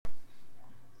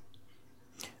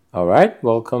All right,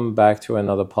 welcome back to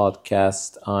another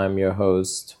podcast. I'm your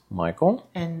host, Michael.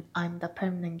 And I'm the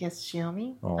permanent guest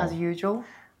Shiomi, Oh. as usual.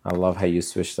 I love how you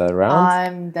switched that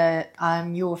around.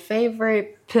 I'm your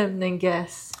favorite permanent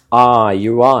guest.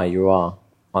 You are.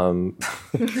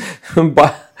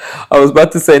 But I was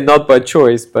about to say not by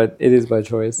choice, but it is by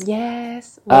choice.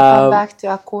 Yes, welcome back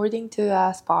to According to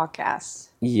Us podcast.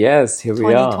 Yes, here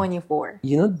we are. 2024.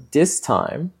 You know, this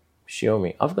time,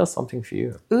 Shiomi, I've got something for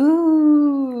you.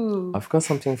 Ooh. I've got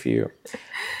something for you.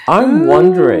 I'm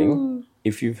wondering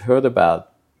if you've heard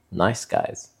about Nice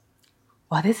Guys.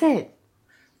 What is it?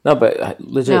 No, but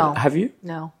legit, No. have you?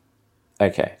 No.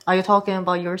 Okay. Are you talking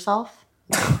about yourself?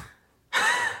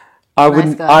 I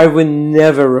Nice guy. would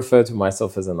never refer to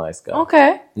myself as a nice guy.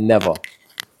 Okay. Never.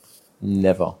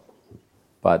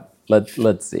 But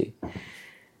let's see.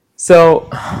 So,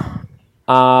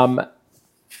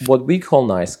 what we call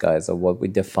nice guys, or what we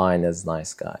define as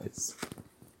nice guys,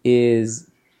 is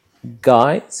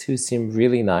guys who seem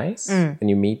really nice when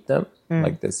you meet them.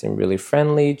 Like they seem really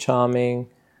friendly, charming.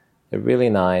 They're really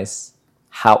nice.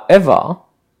 However,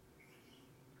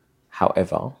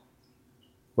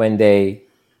 when they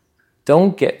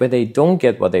don't get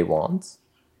what they want,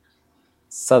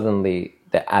 suddenly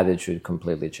the attitude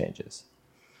completely changes.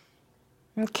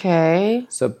 Okay.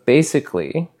 So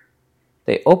basically,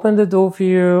 they open the door for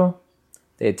you,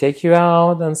 they take you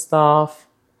out and stuff,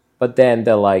 but then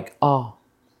they're like, "Oh,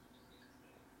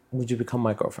 would you become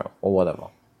my girlfriend or whatever?"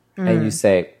 And you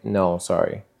say, "No,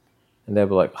 sorry," and they'll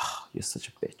be like, "Oh, you're such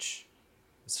a bitch.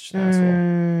 You're such an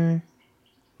asshole.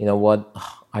 You know what?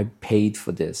 I paid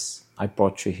for this. I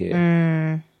brought you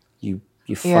here. You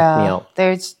fucked me up."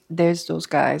 There's those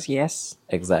guys, yes.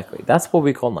 Exactly. That's what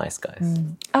we call nice guys.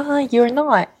 You're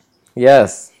not.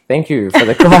 Yes. Thank you for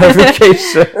the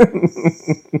clarification.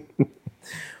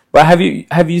 But have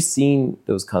you seen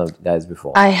those kind of guys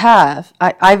before? I have.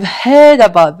 I've heard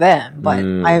about them, but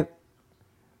I've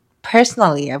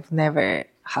never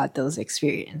had those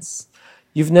experience.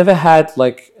 You've never had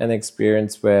like an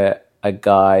experience where a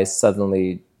guy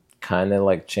suddenly kind of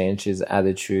like changed his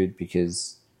attitude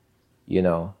because, you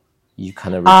know, you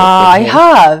kind of rejected I him?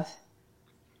 have.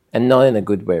 And not in a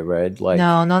good way, right? Like,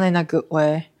 No, not in a good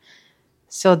way.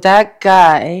 So that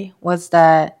guy was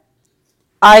that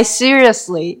I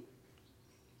seriously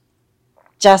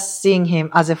just seeing him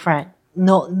as a friend.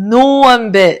 No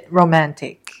one bit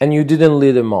romantic. and you didn't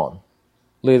lead him on.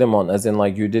 Lead him on, as in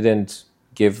like you didn't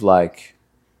give like,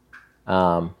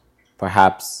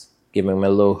 perhaps give him a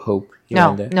little hope here No,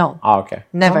 and there? no. Oh, okay.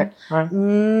 Never. All right.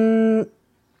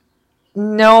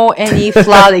 No any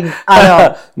flirting at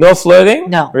all. No flirting?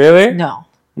 No. Really? No.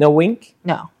 No wink?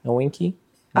 No. No winky?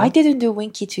 I didn't do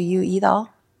winky to you either.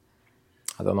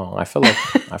 I don't know. I feel like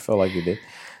you did.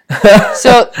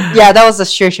 So yeah, that was the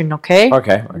situation, okay?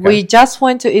 Okay. We just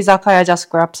went to izakaya, just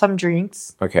grab some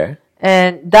drinks. Okay.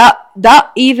 And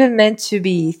that even meant to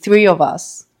be 3 of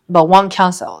us, but one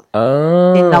canceled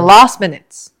in the last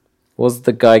minutes. Was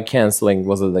the guy canceling?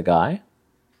 Was it the guy?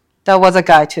 That was a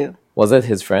guy too. Was it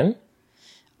his friend?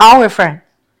 Our friend.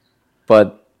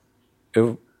 But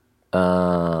He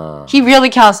really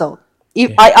canceled.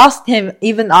 I asked him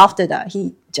even after that.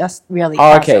 He just really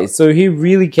canceled. okay, so he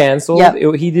really canceled. Yeah.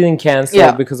 He didn't cancel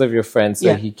Yeah. because of your friend, so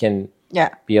Yeah. he can Yeah.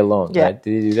 be alone, Yeah. right?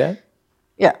 Did he do that?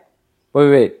 Yeah.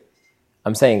 Wait.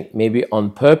 I'm saying maybe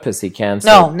on purpose he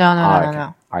canceled. No. Okay.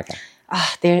 No. Okay.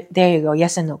 There you go.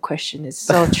 Yes and no question. It's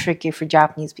so tricky for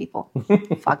Japanese people.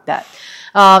 Fuck that.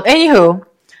 Anywho,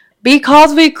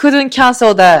 because we couldn't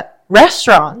cancel the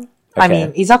restaurant, I Okay.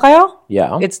 mean, izakaya?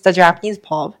 Yeah. It's the Japanese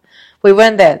pub. We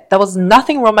went there. There was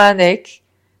nothing romantic.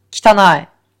 Kitanai.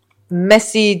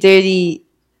 Messy, dirty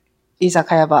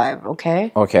izakaya vibe,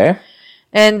 okay? Okay.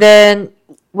 And then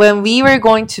when we were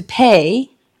going to pay,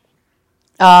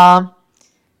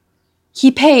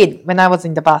 he paid when I was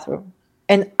in the bathroom.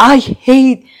 And I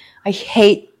hate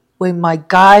when my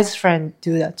guy's friend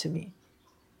do that to me.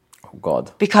 Oh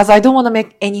God. Because I don't want to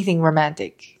make anything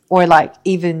romantic or like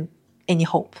even any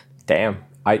hope. Damn.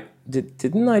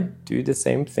 Didn't I do the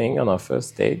same thing on our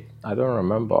first date? I don't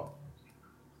remember.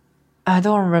 I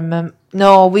don't remember.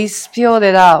 No, we spilled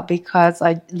it out because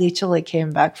I literally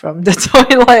came back from the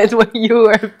toilet when you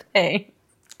were paying.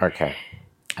 Okay.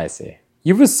 I see.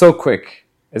 You were so quick.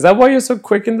 Is that why you're so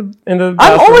quick in the bathroom?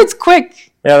 I'm always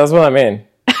quick. Yeah, that's what I mean.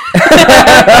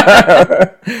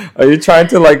 Are you trying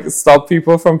to like stop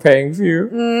people from paying for you?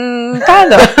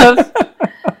 Kind of.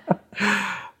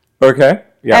 Okay.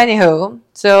 Yeah. Anywho,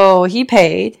 so he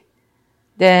paid.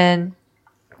 Then,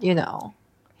 you know,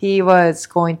 he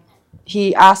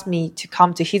asked me to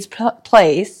come to his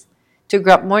place to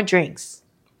grab more drinks.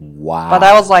 Wow. But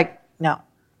I was like, no.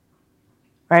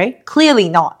 right? Clearly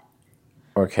not.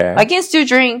 Okay. I can still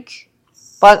drink,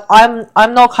 but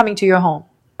I'm not coming to your home.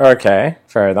 Okay,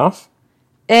 fair enough.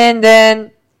 And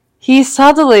then he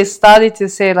suddenly started to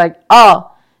say like,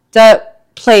 oh,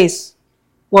 that place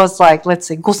was like, let's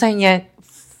say 5,000 yen,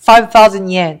 5,000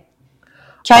 yen.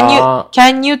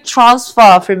 Can you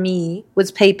transfer for me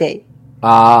with PayPay?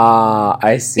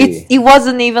 I see. It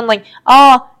wasn't even like,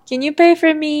 oh, can you pay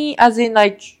for me as in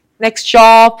like next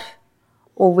shop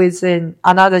or within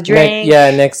another drink?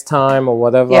 Next time or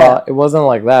whatever. Yeah. It wasn't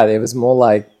like that. It was more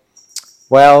like,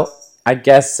 well, I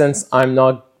guess since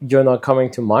you're not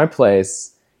coming to my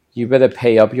place, you better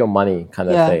pay up your money kind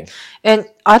of thing. And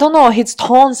I don't know, his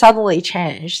tone suddenly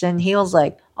changed and he was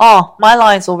like, oh, my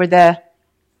line's over there.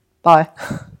 Bye.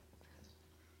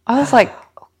 I was like,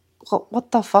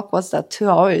 what the fuck was that? 2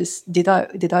 hours? Did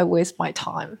I waste my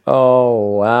time?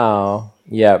 Oh, wow.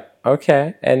 Yep.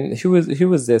 Okay. And who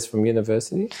was this from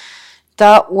university?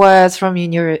 That was from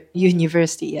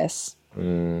university, yes.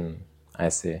 I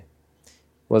see.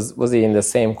 Was he in the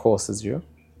same course as you?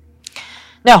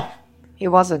 No, he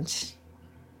wasn't.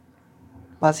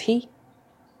 Was he?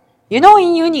 You know,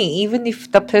 in uni, even if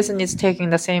the person is taking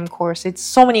the same course, it's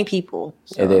so many people.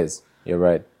 So, It is. You're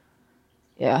right.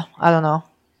 yeah, I don't know.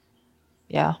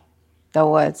 Yeah, that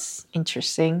was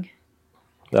interesting.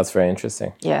 That's very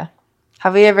interesting. Yeah.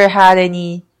 Have you ever had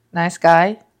any nice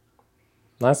guy?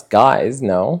 Nice guys,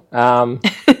 no. I'm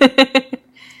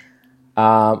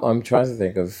trying to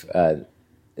think of.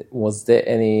 Was there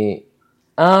any?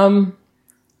 No,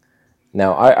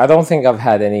 I don't think I've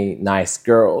had any nice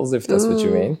girls. If that's what you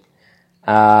mean.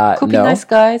 Could be no. nice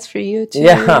guys for you too.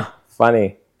 Yeah,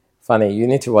 funny. You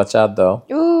need to watch out though.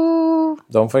 Ooh.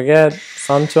 Don't forget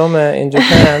Sanchome in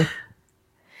Japan.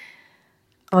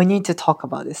 We need to talk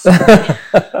about this.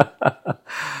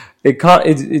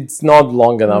 It's not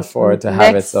long enough for it to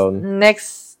have its own.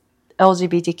 Next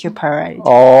LGBTQ parade.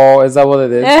 Oh, is that what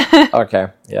it is? Okay,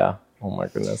 yeah. Oh my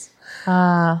goodness.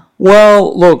 Ah.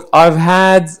 Well, look, I've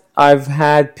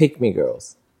had pick me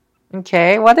girls.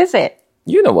 Okay, what is it?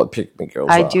 You know what pick me girls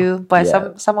are. I do, but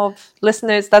Yeah. some of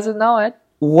listeners doesn't know it.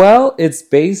 Well, it's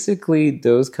basically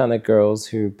those kind of girls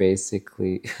who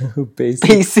basically who say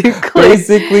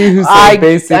I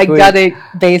basically got it.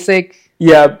 Basic.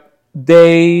 Yeah,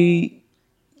 they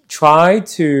try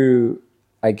to,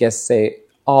 I guess, say,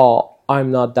 oh, I'm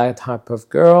not that type of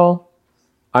girl.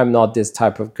 I'm not this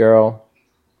type of girl.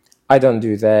 I don't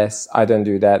do this. I don't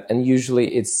do that. And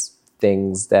usually it's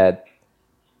things that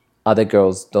other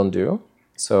girls don't do.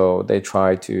 So they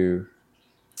try to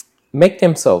make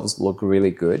themselves look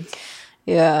really good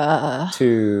Yeah.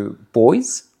 to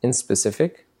boys in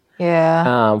specific.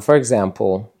 Yeah. For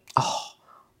example,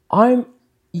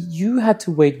 you had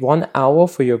to wait 1 hour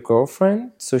for your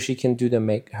girlfriend so she can do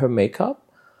her makeup.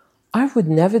 I would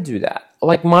never do that.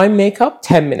 Like my makeup,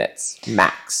 10 minutes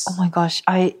max. Oh my gosh,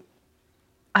 I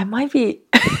might be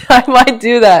I might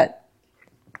do that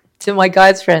to my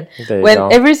guy's friend.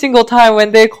 Every single time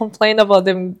when they complain about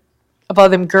them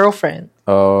girlfriend.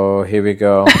 Oh, here we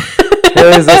go.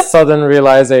 Here is a sudden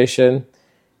realization.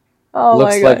 Oh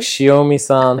Looks my like gosh.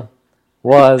 Shiomi-san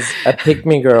was a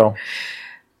pick-me girl.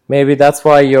 Maybe that's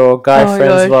why your guy Oh my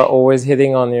friends gosh. were always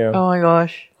hitting on you. Oh my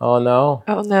gosh. Oh no.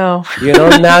 Oh no.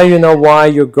 Now you know why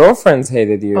your girlfriends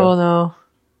hated you. Oh no.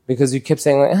 Because you kept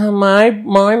saying like,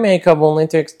 my makeup only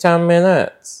takes 10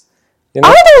 minutes. You know?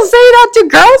 I don't say that to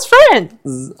girls'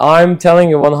 friends. I'm telling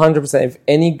you 100%, if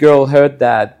any girl heard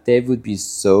that, they would be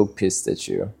so pissed at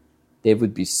you. They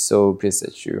would be so pissed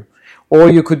at you. Or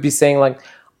you could be saying like,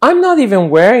 I'm not even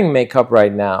wearing makeup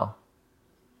right now.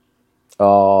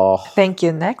 Oh. Thank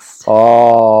you. Next.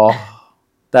 Oh.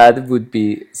 That would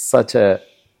be such a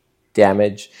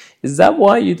damage. Is that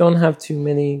why you don't have too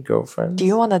many girlfriends? Do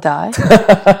you want to die?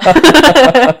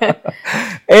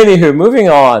 Anywho, moving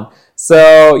on.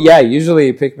 So yeah,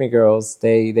 usually pick me girls,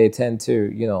 they tend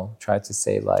to, try to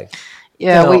say like,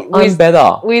 Yeah, I'm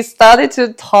better. We started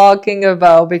to talking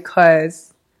about because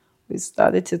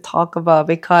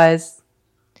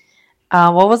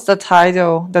what was the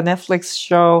title? The Netflix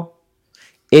show.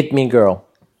 It Me Girl.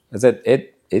 Is it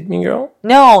It Me Girl?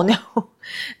 No.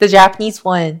 The Japanese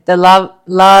one. The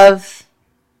Love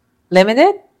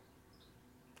Limited?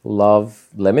 Love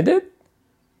Limited?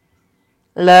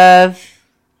 Love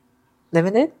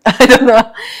Limited? I don't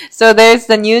know. So there's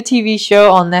the new TV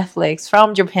show on Netflix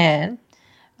from Japan.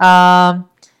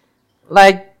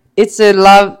 Like it's a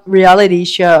love reality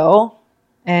show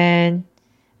and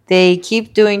they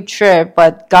keep doing trip,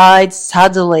 but guy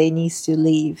suddenly needs to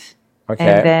leave. Okay.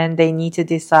 And then they need to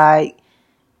decide,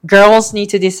 girls need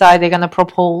to decide they're going to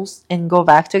propose and go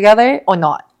back together or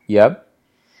not. Yep.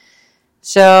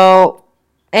 So,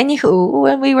 anywho,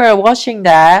 when we were watching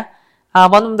that,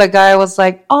 one of the guy was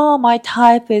like, "Oh, my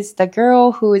type is the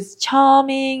girl who is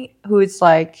charming, who is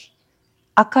like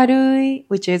akarui,"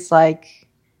 which is like,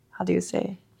 how do you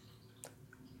say?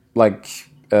 Like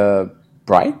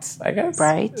bright, I guess.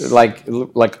 Bright.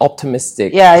 Like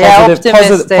optimistic. Yeah, positive,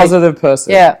 optimistic. positive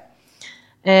person. Yeah.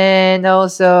 And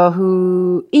also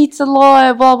who eats a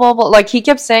lot, blah blah blah. Like he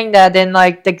kept saying that, then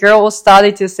like the girl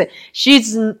started to say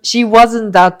she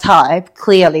wasn't that type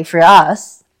clearly for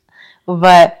us,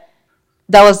 but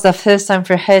that was the first time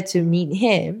for her to meet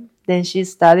him. Then she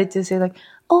started to say like,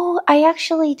 "Oh, I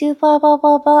actually do blah blah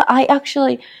blah blah. I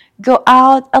actually go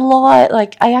out a lot.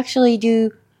 Like I actually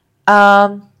do,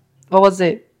 what was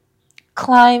it?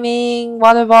 Climbing,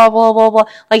 whatever, blah blah blah blah."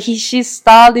 Like she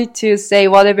started to say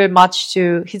whatever much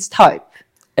to his type,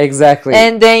 Exactly.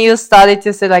 and then you started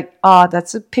to say like, "Oh,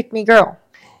 that's a pick me girl."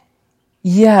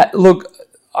 Yeah, look,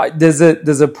 there's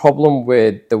a problem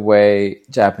with the way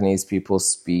Japanese people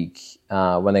speak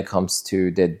when it comes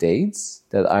to their dates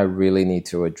that I really need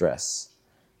to address.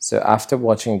 So after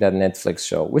watching that Netflix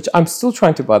show, which I'm still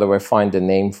trying to, by the way, find the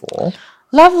name for.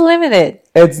 Love Limited.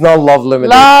 It's not Love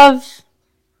Limited.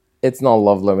 It's not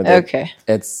Love Limited. Okay.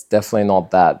 It's definitely not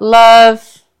that.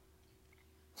 Love.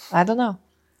 I don't know.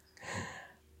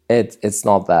 It's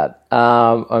not that.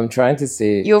 I'm trying to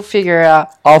see. You'll figure it out.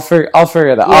 I'll figure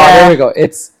it out. Yeah. Oh, there we go.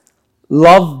 It's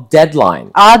Love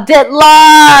Deadline.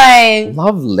 Deadline.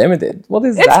 Love Limited. What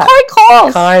is It's that? quite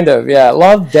close. Kind of, yeah.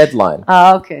 Love Deadline.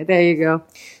 Okay. There you go.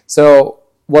 So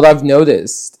what I've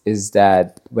noticed is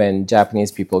that when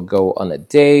Japanese people go on a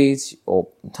date, or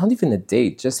not even a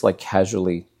date, just like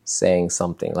casually saying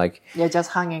something like, You're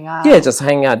just hanging out. yeah, just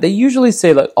hang out. They usually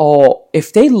say like, oh,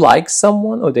 if they like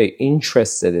someone or they're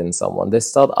interested in someone, they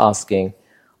start asking,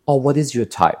 oh, what is your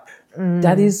type?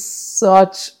 That is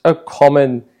such a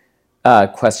common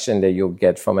question that you'll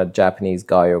get from a Japanese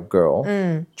guy or girl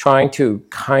trying to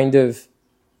kind of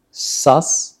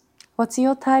suss. What's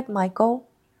your type, Michael?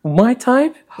 My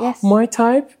type? Yes. My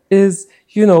type is,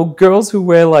 girls who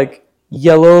wear like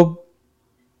yellow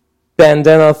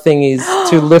bandana thingies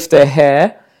to lift their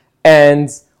hair, and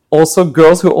also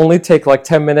girls who only take like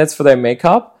 10 minutes for their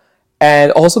makeup,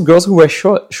 and also girls who wear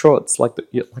shorts like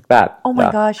that. Oh my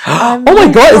Yeah. gosh. Oh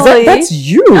my god, that's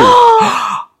you.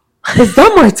 Is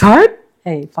that my type?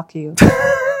 Hey, fuck you.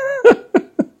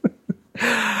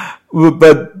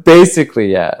 But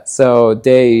basically, yeah. So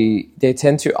they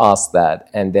tend to ask that,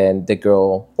 and then the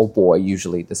girl or boy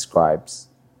usually describes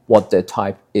what their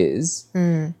type is,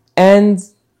 and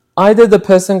either the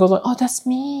person goes like, "Oh, that's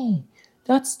me.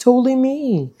 That's totally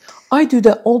me. I do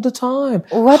that all the time.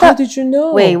 How did you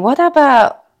know?" Wait, what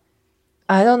about?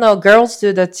 I don't know. Girls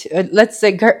do that. Let's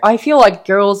say, I feel like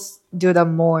girls do that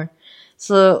more.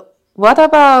 So, what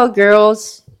about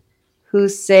girls who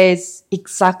says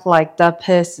exact like that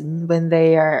person when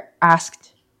they are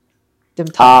asked them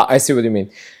to? I see what you mean.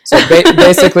 So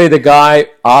basically, the guy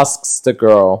asks the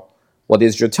girl, "What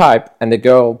is your type?" And the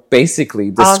girl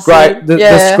basically describes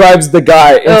the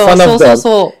guy in front of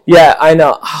them. Yeah, I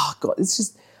know. Oh god, it's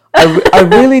just I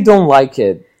really don't like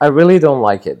it. I really don't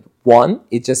like it. One,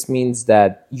 it just means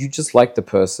that you just like the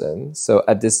person. So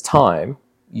at this time,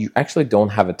 you actually don't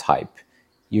have a type.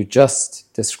 You're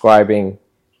just describing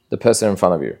the person in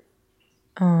front of you.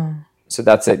 So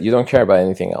that's it. You don't care about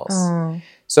anything else.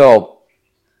 So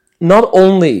not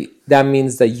only that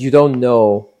means that you don't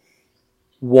know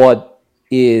what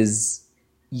is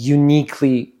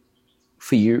uniquely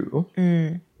for you,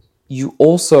 you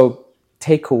also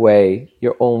take away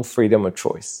your own freedom of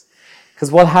choice.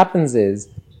 Because what happens is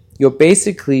you're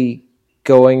basically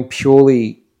going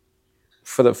purely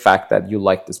for the fact that you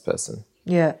like this person.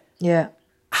 Yeah, yeah.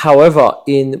 However,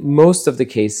 in most of the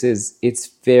cases, it's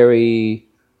very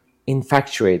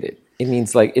infatuated. It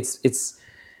means like it's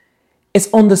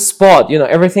on the spot.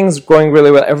 Everything's going really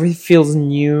well. Everything feels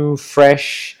new,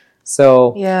 fresh.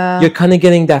 So you're kind of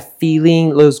getting that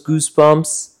feeling, those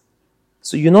goosebumps.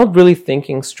 So you're not really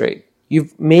thinking straight.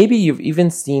 You've even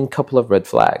seen a couple of red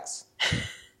flags,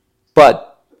 but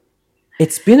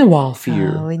it's been a while for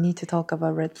you. We need to talk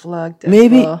about red flag.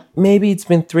 Maybe it's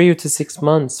been 3 to 6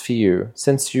 months for you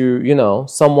since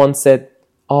someone said,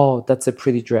 "Oh, that's a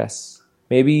pretty dress."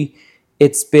 Maybe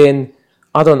it's been,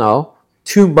 I don't know,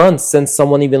 2 months since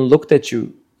someone even looked at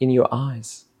you in your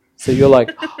eyes. So you're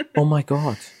like, "Oh my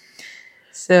god."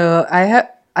 So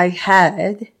I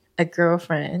had a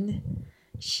girlfriend.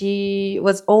 She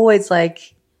was always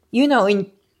like,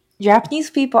 in Japanese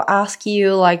people ask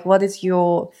you like, what is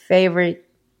your favorite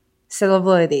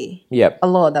celebrity? Yep. A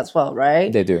lot as well,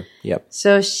 right? They do. Yep.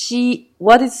 So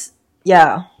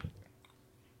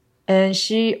and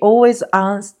she always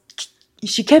asked.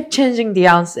 She kept changing the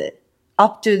answer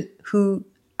up to who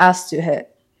asked to her.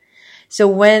 So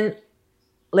when,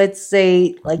 let's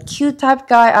say, like cute type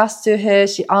guy asks to her,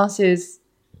 she answers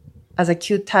as a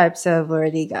cute type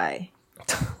celebrity guy.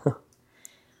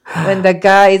 When the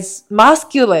guy is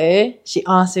muscular, she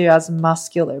answers as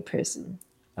muscular person.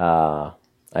 Ah,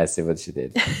 I see what you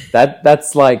did.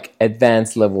 That's like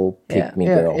advanced level pick me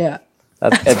girl. Yeah.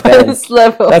 That's advanced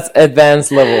level. That's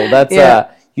advanced level. That's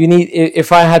you need.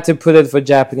 If I had to put it for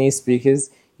Japanese speakers,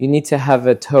 you need to have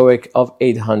a TOEIC of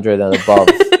 800 and above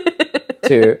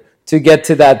to get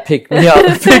to that pick me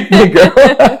girl.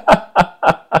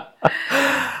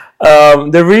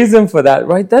 The reason for that,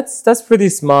 right? That's pretty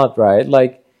smart, right?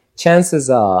 Like chances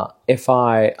are, if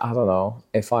I don't know,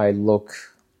 if I look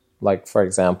like, for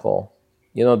example,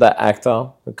 you know that actor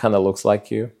who kind of looks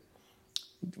like you.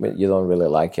 You don't really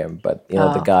like him, but you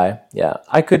know the guy. Yeah,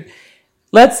 I could.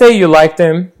 Let's say you liked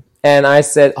him, and I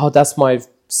said, "Oh, that's my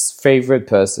favorite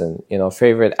person,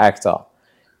 favorite actor,"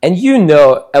 and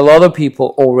a lot of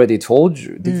people already told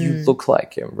you that you look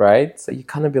like him, right? So you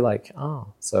kind of be like,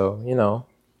 "Oh, so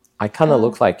I kind of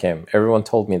look like him." Everyone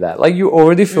told me that. Like you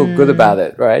already feel good about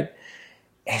it, right?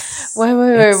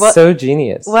 Wait. It's so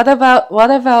genius. What about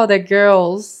the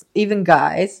girls, even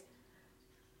guys?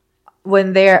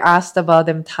 When they're asked about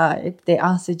them type, they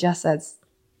answer just as,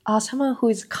 someone who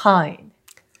is kind.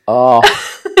 Oh.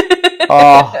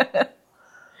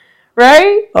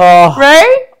 Right? Oh.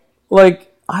 Right?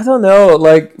 Like, I don't know.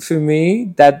 Like, for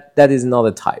me, that is not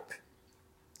a type.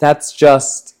 That's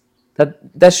just,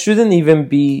 that shouldn't even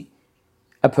be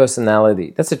a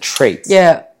personality. That's a trait.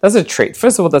 Yeah. That's a trait.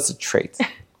 First of all, that's a trait.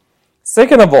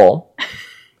 Second of all,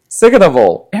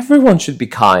 everyone should be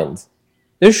kind.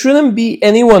 There shouldn't be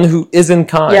anyone who isn't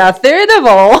kind. Yeah, third of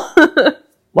all.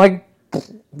 Like,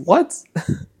 what?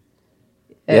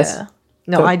 Yes?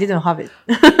 No, I didn't have it.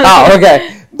 Oh,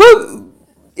 okay. But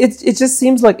it just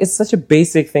seems like it's such a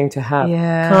basic thing to have.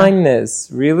 Yeah. Kindness,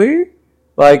 really?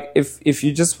 Like, if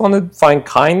you just want to find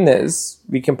kindness,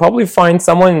 we can probably find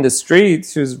someone in the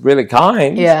streets who's really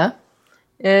kind. Yeah.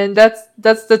 And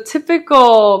that's the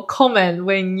typical comment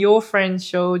when your friend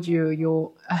showed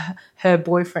you her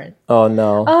boyfriend. Oh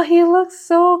no. Oh, he looks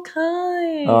so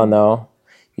kind. Oh no.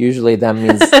 Usually that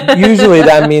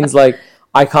means like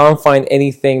I can't find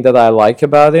anything that I like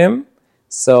about him.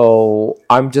 So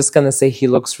I'm just gonna say he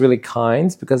looks really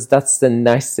kind because that's the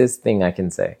nicest thing I can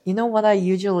say. You know what I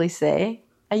usually say?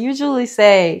 I usually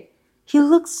say he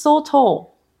looks so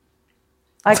tall.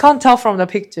 I can't tell from the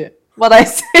picture. But I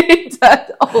say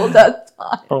that all that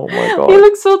time. Oh my god. He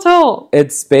looks so tall.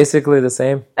 It's basically the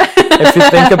same. If you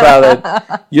think about it.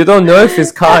 You don't know if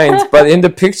he's kind, but in the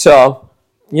picture,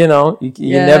 you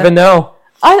never know.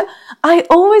 I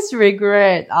always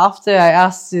regret after I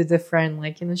asked the friend,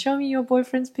 like, show me your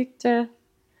boyfriend's picture.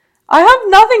 I have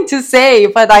nothing to say,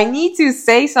 but I need to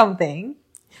say something.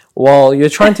 Well, you're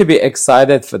trying to be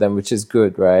excited for them, which is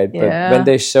good, right? Yeah. But when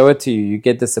they show it to you, you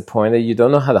get disappointed. You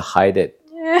don't know how to hide it.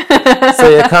 So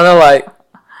you're kind of like,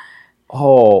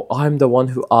 oh, I'm the one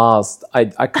who asked.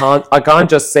 I can't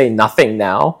just say nothing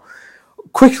now.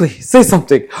 Quickly, say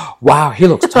something. Wow, he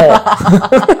looks tall.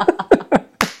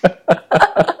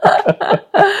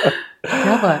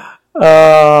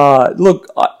 Look,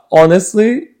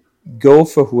 honestly, go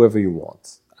for whoever you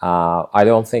want. I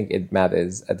don't think it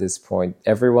matters at this point.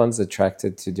 Everyone's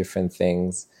attracted to different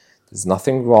things. There's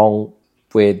nothing wrong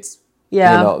with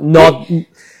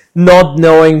not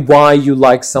knowing why you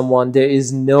like someone. There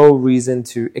is no reason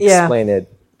to explain it.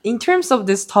 In terms of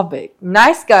this topic,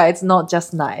 nice guy is not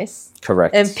just nice.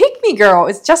 Correct. And pick me girl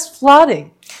is just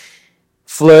flirting.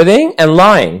 Flirting and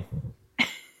lying.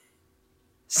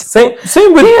 Same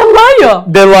with they're liar.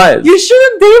 They're liars. You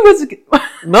shouldn't date with.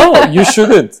 No, you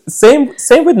shouldn't.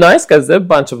 Same with nice guys. They're a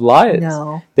bunch of liars.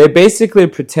 No. They're basically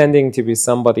pretending to be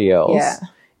somebody else. Yeah.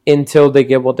 Until they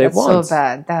get what they want. That's so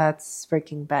bad. That's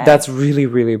freaking bad. That's really,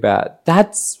 really bad.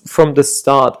 That's from the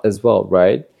start as well,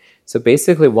 right? So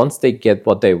basically, once they get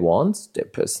what they want, their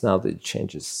personality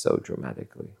changes so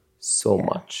dramatically. So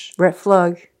much. Red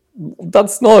flag.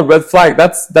 That's not a red flag.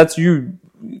 That's you.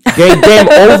 Game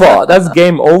over. That's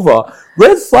game over.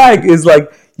 Red flag is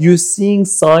like you're seeing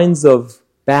signs of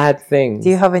bad things. Do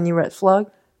you have any red flag?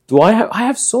 Do I have? I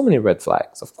have so many red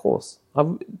flags, of course.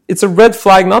 It's a red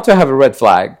flag not to have a red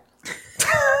flag.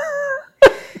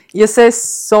 You say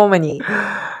so many.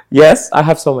 Yes, I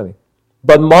have so many.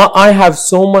 But I have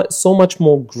so much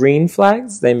more green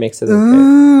flags. They makes it okay.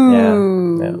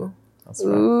 Ooh. Yeah. That's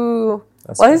right. Ooh.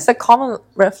 That's What right. is the common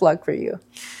red flag for you?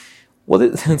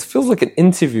 it feels like an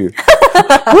interview.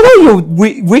 What are your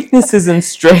weaknesses and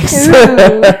strengths?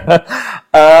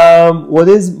 What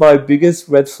is my biggest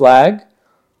red flag?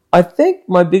 I think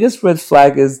my biggest red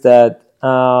flag is that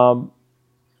I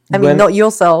mean, not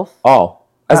yourself. Oh,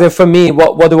 as in for me,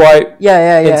 what do I?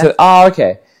 Yeah. Oh,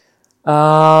 okay.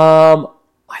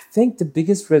 I think the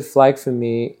biggest red flag for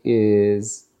me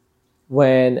is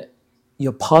when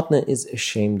your partner is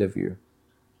ashamed of you.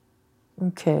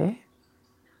 Okay.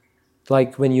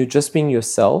 Like when you're just being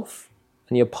yourself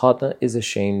and your partner is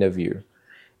ashamed of you.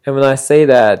 And when I say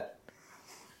that,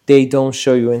 they don't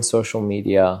show you in social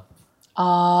media.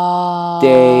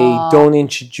 They don't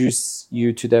introduce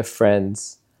you to their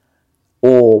friends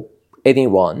or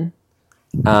anyone.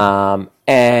 Or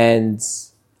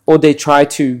they try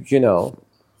to,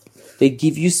 they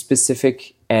give you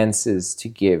specific answers to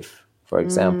give. For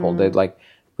example, they're like,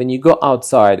 when you go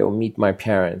outside or meet my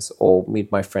parents or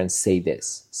meet my friends, say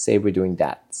this, say we're doing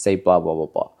that, say blah, blah, blah,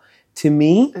 blah. To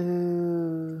me,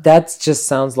 that just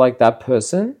sounds like that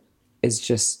person is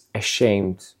just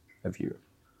ashamed of you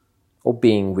or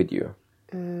being with you.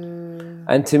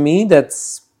 And to me,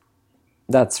 that's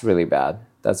really bad.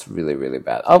 That's really, really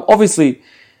bad. Obviously,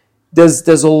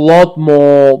 there's a lot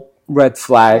more red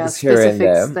flags here and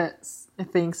there.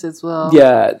 Things as well.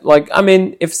 Yeah, like I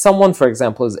mean, if someone, for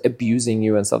example, is abusing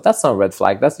you and stuff, that's not a red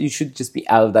flag. You should just be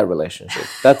out of that relationship.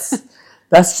 That's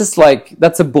just like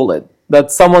that's a bullet.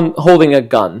 That's someone holding a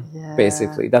gun,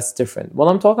 basically. That's different. What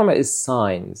I'm talking about is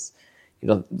signs,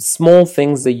 small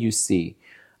things that you see.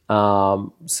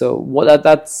 So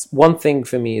that's one thing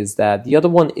for me is that. The other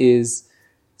one is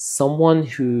someone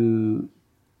who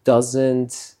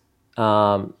doesn't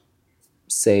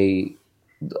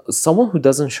someone who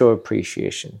doesn't show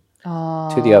appreciation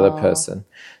to the other person.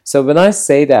 So when I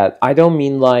say that, I don't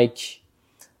mean like,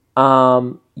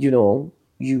 you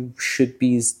should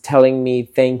be telling me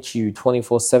thank you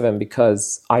 24/7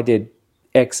 because I did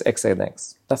X, X, and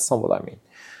X. That's not what I mean.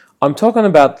 I'm talking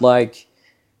about like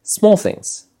small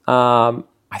things. I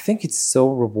think it's so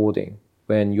rewarding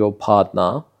when your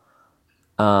partner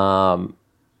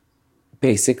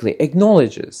basically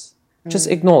acknowledges.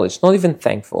 Just acknowledge, not even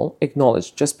thankful,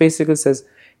 acknowledge. Just basically says,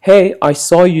 hey, I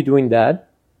saw you doing that.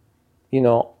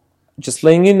 Just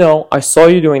letting you know, I saw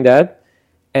you doing that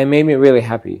and made me really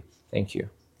happy. Thank you,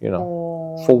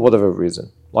 for whatever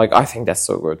reason. Like, I think that's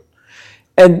so good.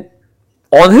 And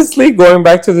honestly, going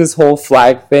back to this whole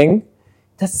flag thing,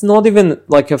 that's not even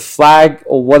like a flag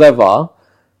or whatever.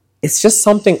 It's just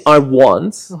something I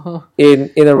want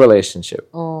in a relationship.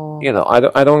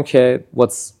 I don't care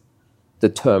what's the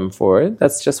term for it.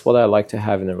 That's just what I like to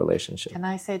have in a relationship. Can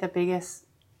I say the biggest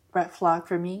red flag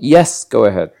for me? Yes, go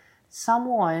ahead.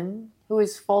 Someone who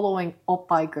is following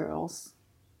oppai girls.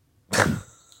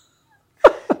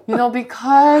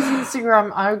 Because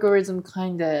Instagram algorithm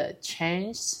kind of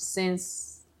changed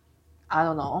since, I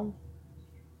don't know,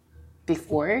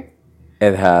 before.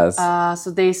 It has. So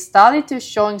they started to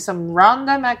showing some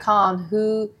random account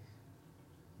who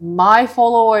my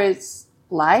followers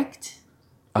liked.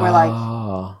 Or like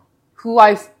who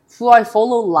I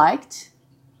follow liked,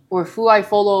 or who I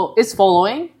follow is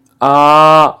following.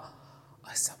 I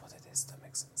said what it is. That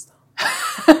makes sense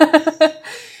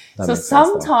now. So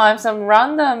sometimes some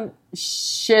random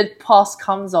shit post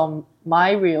comes on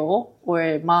my reel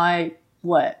or my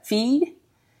feed,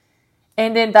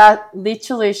 and then that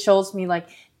literally shows me like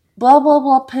blah blah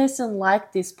blah person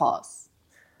liked this post,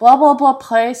 blah blah blah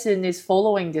person is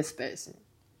following this person,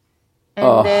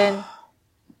 and then.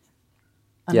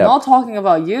 I'm not talking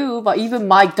about you, but even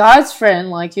my guy's friend,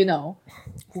 like,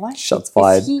 what? Shots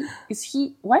fired. Is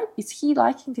he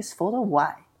liking this photo?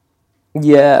 Why?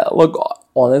 Yeah, look,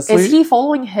 honestly. Is he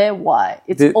following her? Why?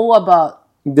 It's all about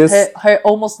her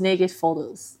almost naked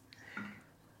photos.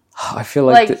 I feel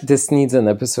like this needs an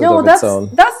episode of its own.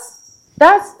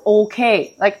 That's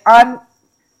okay. Like,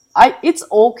 it's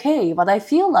okay, but I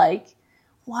feel like,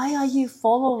 why are you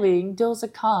following those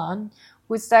accounts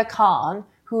with that account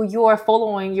who you are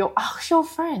following your actual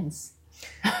friends?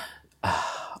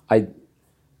 I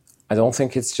don't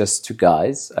think it's just to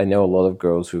guys. I know a lot of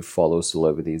girls who follow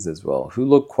celebrities as well, who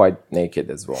look quite naked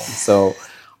as well. So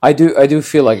I do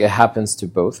feel like it happens to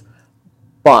both.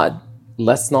 But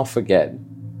let's not forget,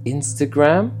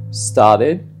 Instagram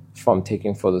started from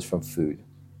taking photos from food.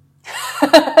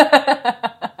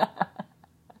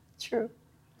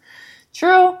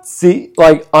 True. See,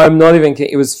 like, I'm not even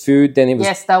kidding. It was food, then it was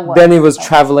then it was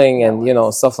traveling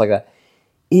and stuff like that.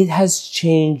 It has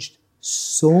changed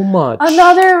so much.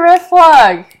 Another red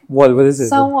flag. What is it?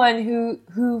 Someone who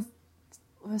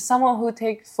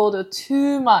takes photo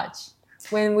too much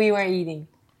when we were eating.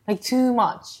 Like, too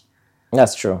much.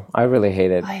 That's true. I really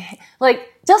hate it.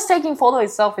 Like just taking photo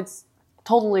itself, it's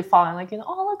totally fine. Like,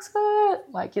 oh, looks good.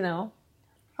 Like, oh,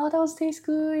 those taste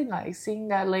good. Like seeing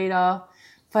that later.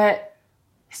 But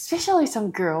especially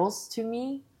some girls, to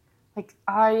me, like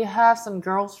I have some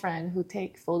girls friend who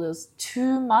take photos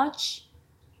too much.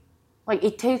 Like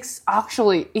it takes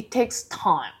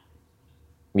time.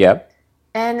 Yep.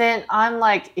 And then I'm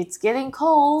like, it's getting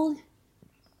cold.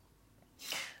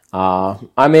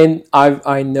 I mean,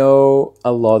 I know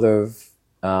a lot of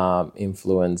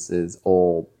influencers,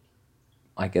 or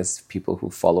I guess people who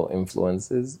follow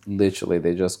influencers. Literally,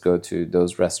 they just go to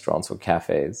those restaurants or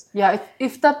cafes. Yeah,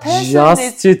 if the person just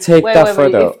is to take that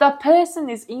photo. If the person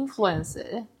is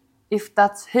influencer, if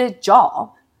that's his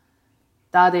job,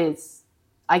 that is,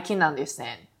 I can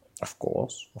understand. Of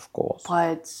course.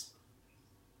 But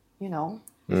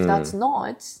if that's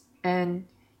not, and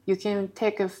you can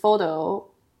take a photo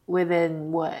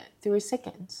within 3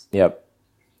 seconds. Yep.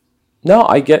 No,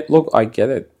 I get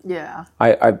it. Yeah.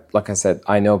 I like I said,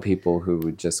 I know people who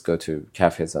would just go to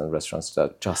cafes and restaurants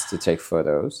just to take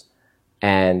photos,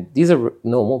 and these are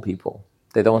normal people.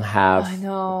 They don't have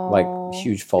like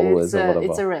huge followers or whatever.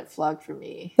 It's a red flag for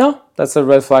me. No, that's a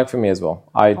red flag for me as well.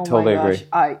 I totally agree.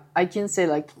 I can say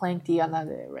like plenty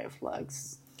another red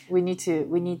flags. We need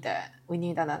that. We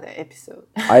need another episode.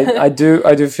 I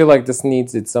do feel like this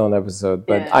needs its own episode,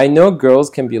 but I know girls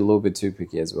can be a little bit too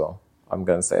picky as well. I'm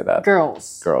gonna say that.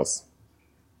 Girls.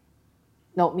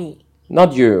 Not me.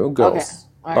 Not you, girls.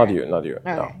 Okay. Not you.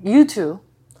 Okay. No. You too.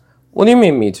 What do you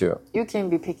mean, me too? You can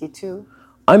be picky too.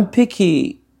 I'm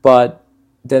picky, but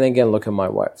then again, look at my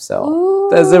wife. So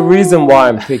there's a reason why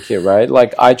I'm picky, right?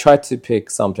 Like I try to pick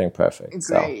something perfect.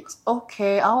 Great. So.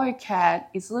 Okay, our cat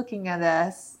is looking at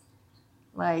us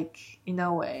like, in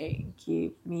a way,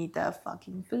 give me the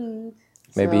fucking food.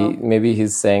 Maybe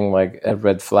he's saying like a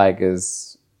red flag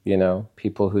is,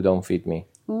 people who don't feed me.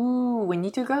 Ooh, we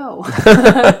need to go.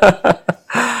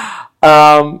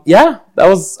 Yeah, that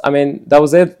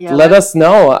was it. Yeah, Let us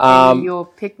know. Your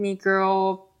pick me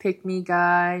girl, pick me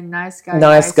guy, nice guy,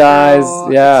 nice guys,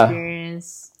 girl, yeah.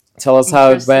 Experience. Tell us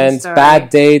how it went. Story. Bad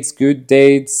dates, good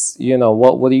dates.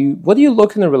 What do you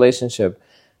look in a relationship?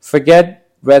 Forget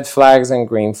red flags and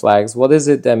green flags. What is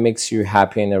it that makes you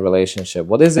happy in a relationship?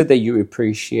 What is it that you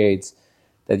appreciate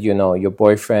that your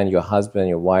boyfriend, your husband,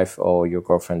 your wife, or your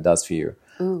girlfriend does for you,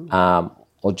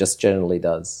 or just generally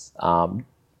does?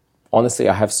 Honestly,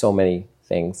 I have so many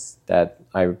things that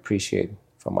I appreciate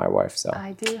from my wife. So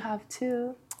I do have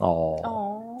too.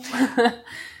 Oh.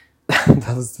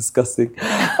 That was disgusting.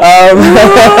 No.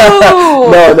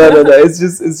 It's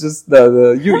just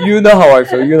no. You know how I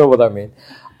feel. You know what I mean.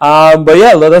 But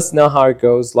yeah, let us know how it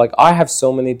goes. Like I have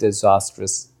so many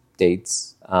disastrous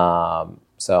dates.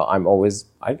 So I'm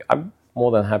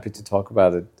more than happy to talk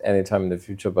about it anytime in the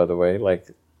future. By the way,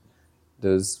 like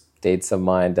those dates of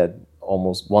mine that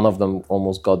one of them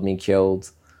almost got me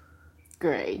killed.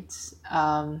 Great.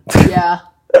 Yeah,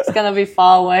 it's gonna be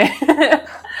far away.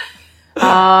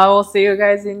 We'll see you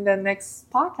guys in the next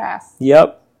podcast.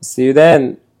 Yep. See you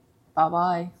then.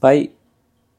 Bye-bye. Bye.